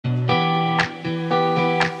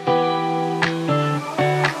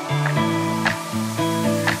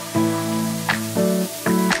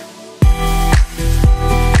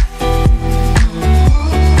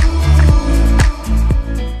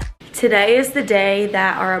Today is the day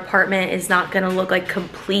that our apartment is not gonna look like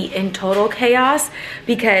complete and total chaos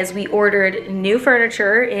because we ordered new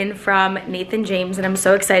furniture in from Nathan James, and I'm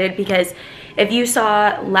so excited because if you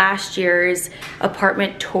saw last year's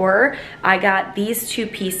apartment tour, I got these two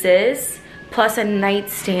pieces plus a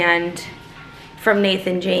nightstand from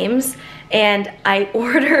Nathan James, and I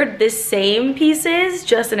ordered the same pieces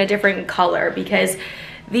just in a different color because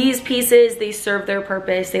these pieces, they serve their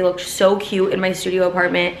purpose. They look so cute in my studio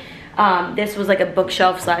apartment. This was like a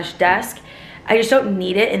bookshelf slash desk. I just don't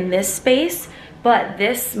need it in this space, but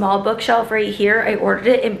this small bookshelf right here, I ordered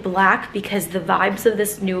it in black because the vibes of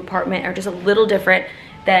this new apartment are just a little different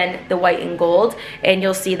than the white and gold, and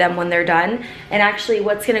you'll see them when they're done. And actually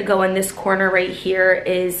what's gonna go in this corner right here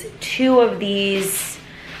is two of these,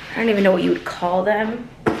 I don't even know what you would call them.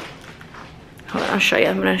 Hold on, I'll show you.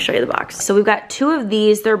 I'm gonna show you the box. So we've got two of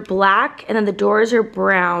these. They're black, and then the doors are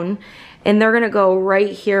brown, and they're gonna go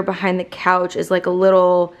right here behind the couch as like a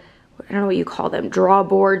little, I don't know what you call them, draw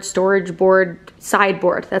board, storage board,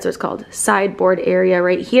 sideboard. That's what it's called. Sideboard area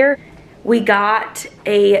right here. We got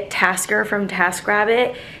a Tasker from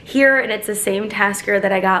TaskRabbit here, and it's the same Tasker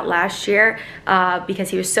that I got last year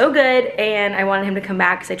because he was so good and I wanted him to come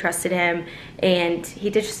back because I trusted him, and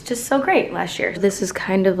he did just so great last year. This is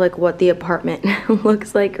kind of like what the apartment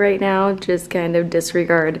looks like right now, just kind of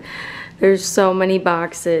disregard. There's so many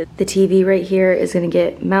boxes. The TV right here is gonna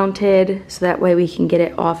get mounted so that way we can get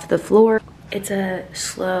it off the floor. It's a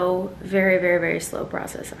slow, very, very, very slow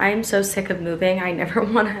process. I'm so sick of moving. I never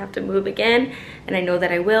want to have to move again, and I know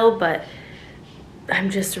that I will, but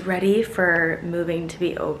I'm just ready for moving to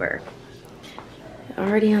be over.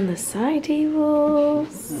 Already on the side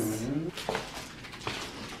tables.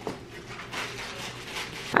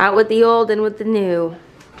 Out with the old and with the new.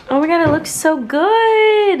 Oh my god, it looks so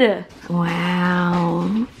good.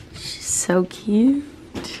 Wow, she's so cute.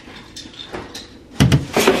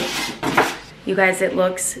 You guys, it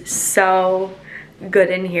looks so good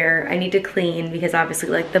in here. I need to clean because obviously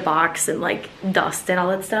like the box and like dust and all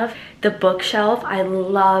that stuff. The bookshelf, I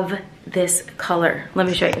love this color. Let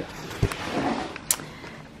me show you.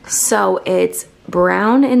 So it's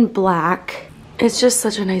brown and black. It's just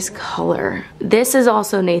such a nice color. This is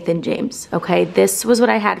also Nathan James, okay? This was what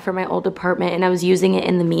I had for my old apartment and I was using it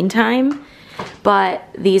in the meantime, but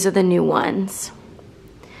these are the new ones.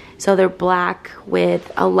 So they're black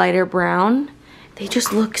with a lighter brown. They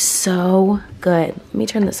just look so good. Let me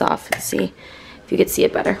turn this off and see if you could see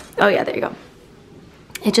it better. Oh yeah, there you go.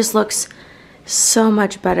 It just looks so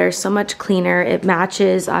much better, so much cleaner. It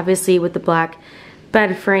matches obviously with the black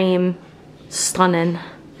bed frame. Stunning.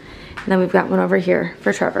 And then we've got one over here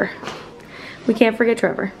for Trevor. We can't forget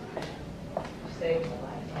Trevor.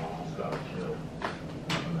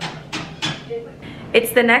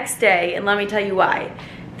 It's the next day, and let me tell you why.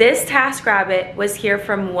 This TaskRabbit was here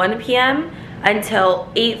from 1 p.m.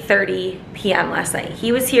 until 8:30 p.m. last night.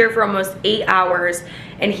 He was here for almost 8 hours,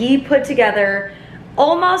 and he put together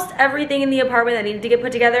almost everything in the apartment that needed to get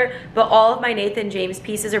put together, but all of my Nathan James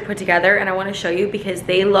pieces are put together, and I want to show you because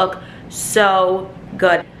they look so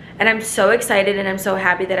good. And I'm so excited and I'm so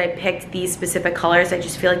happy that I picked these specific colors. I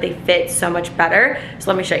just feel like they fit so much better.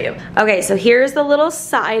 So let me show you. Okay, so here's the little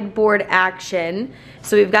sideboard action.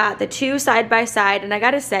 So we've got the two side by side, and I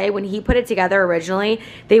gotta say, when he put it together originally,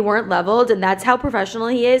 they weren't leveled, and that's how professional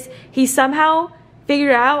he is. He somehow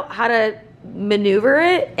figured out how to maneuver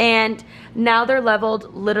it, and now they're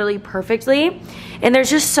leveled literally perfectly. And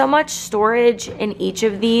there's just so much storage in each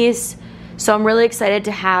of these. So I'm really excited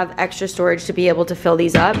to have extra storage to be able to fill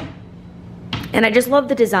these up. And I just love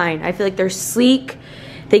the design. I feel like they're sleek.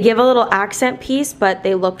 They give a little accent piece, but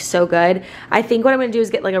they look so good. I think what I'm gonna do is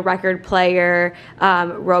get like a record player,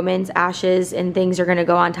 Roman's ashes, and things are gonna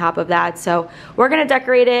go on top of that. So we're gonna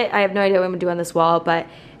decorate it. I have no idea what I'm gonna do on this wall, but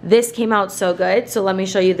this came out so good. So let me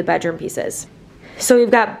show you the bedroom pieces. So we've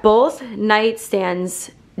got both nightstands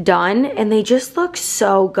done, and they just look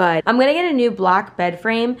so good. I'm gonna get a new black bed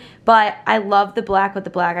frame, but I love the black with the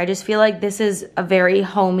black. I just feel like this is a very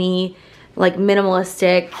homey, like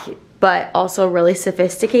minimalistic, but also really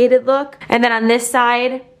sophisticated look. And then on this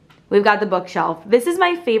side, we've got the bookshelf. This is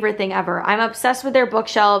my favorite thing ever. I'm obsessed with their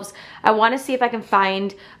bookshelves. I wanna see if I can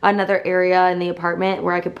find another area in the apartment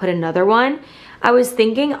where I could put another one. I was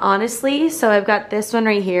thinking honestly, so I've got this one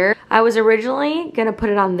right here. I was originally gonna put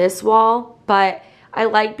it on this wall, but I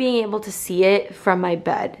like being able to see it from my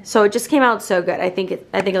bed. So it just came out so good. I think it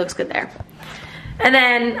looks good there. And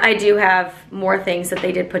then I do have more things that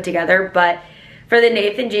they did put together, but for the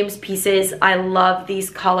Nathan James pieces, I love these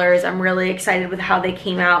colors. I'm really excited with how they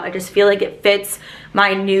came out. I just feel like it fits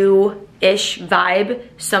my new ish vibe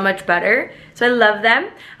so much better. So I love them.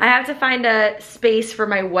 I have to find a space for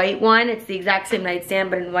my white one. It's the exact same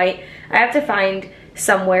nightstand, but in white. I have to find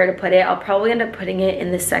somewhere to put it. I'll probably end up putting it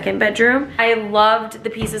in the second bedroom. I loved the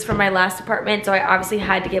pieces from my last apartment, so I obviously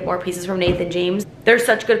had to get more pieces from Nathan James. They're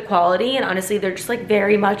such good quality, and honestly, they're just like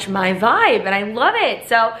very much my vibe, and I love it.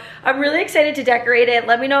 So I'm really excited to decorate it.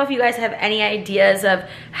 Let me know if you guys have any ideas of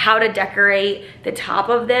how to decorate the top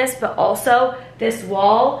of this, but also this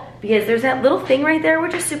wall, because there's that little thing right there,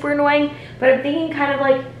 which is super annoying, but I'm thinking kind of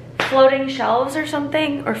like floating shelves or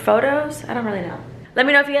something, or photos. I don't really know. Let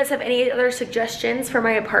me know if you guys have any other suggestions for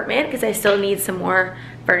my apartment, because I still need some more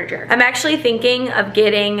furniture. I'm actually thinking of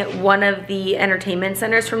getting one of the entertainment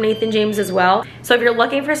centers from Nathan James as well. So if you're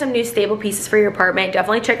looking for some new stable pieces for your apartment,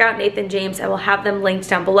 definitely check out Nathan James. I will have them linked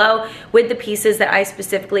down below with the pieces that I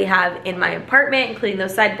specifically have in my apartment, including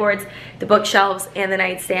those sideboards, the bookshelves, and the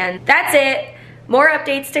nightstand. That's it. More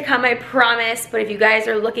updates to come, I promise. But if you guys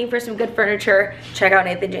are looking for some good furniture, check out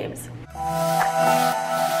Nathan James.